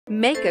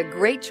Make a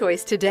great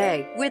choice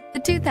today with the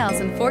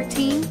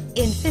 2014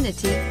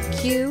 INFINITI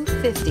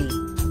Q50.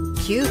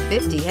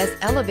 Q50 has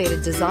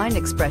elevated design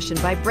expression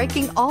by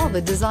breaking all the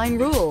design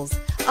rules.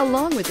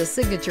 Along with the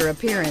signature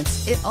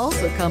appearance, it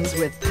also comes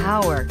with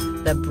power.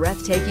 The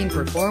breathtaking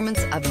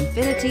performance of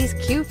INFINITI's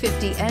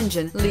Q50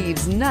 engine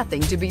leaves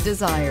nothing to be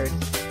desired.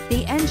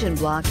 The engine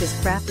block is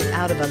crafted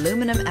out of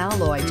aluminum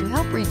alloy to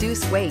help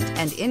reduce weight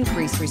and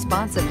increase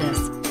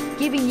responsiveness,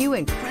 giving you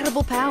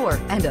incredible power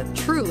and a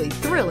truly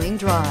thrilling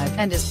drive,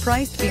 and is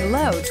priced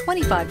below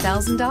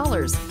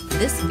 $25,000.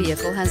 This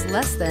vehicle has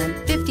less than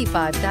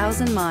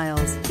 55,000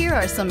 miles. Here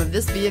are some of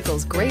this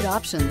vehicle's great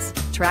options: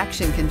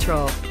 traction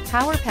control,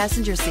 power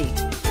passenger seat,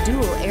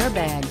 dual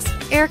airbags,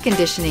 air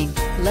conditioning,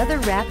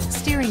 leather-wrapped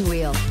steering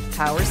wheel,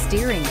 power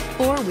steering,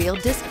 four-wheel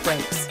disc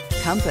brakes,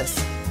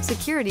 compass,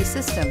 security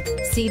system,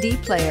 CD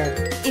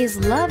player. Is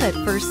love at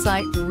first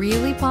sight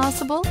really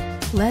possible?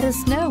 Let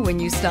us know when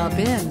you stop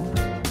in.